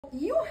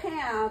You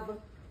have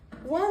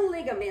one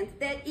ligament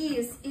that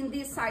is in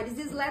this side. Is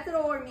this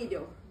lateral or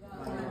medial?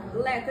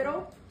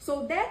 Lateral.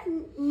 So that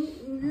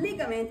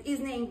ligament is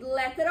named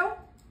lateral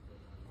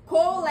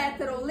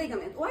collateral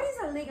ligament. What is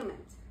a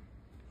ligament?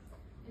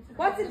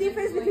 What's the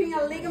difference between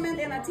a ligament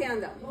and a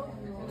tendon?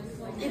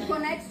 It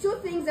connects two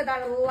things that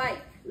are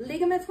alike.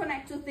 Ligaments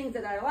connect two things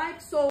that are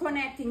alike. So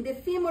connecting the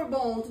femur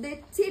bone to the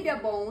tibia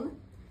bone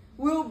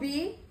will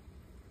be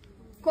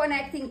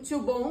connecting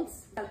two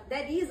bones.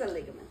 That is a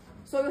ligament.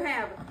 So you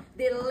have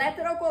the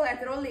lateral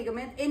collateral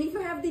ligament, and if you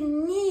have the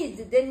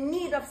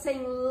need of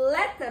saying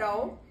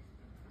lateral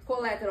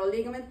collateral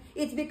ligament,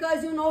 it's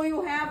because you know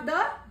you have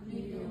the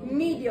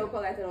medial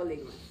collateral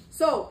ligament.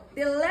 So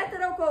the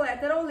lateral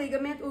collateral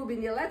ligament will be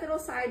in the lateral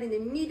side, and the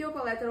medial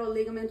collateral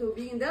ligament will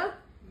be in the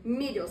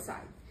medial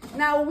side.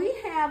 Now we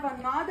have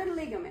another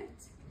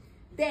ligament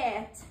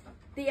that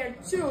they are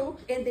two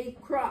and they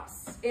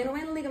cross. And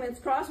when ligaments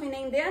cross, we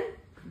name them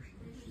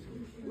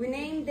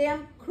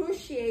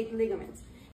cruciate ligaments.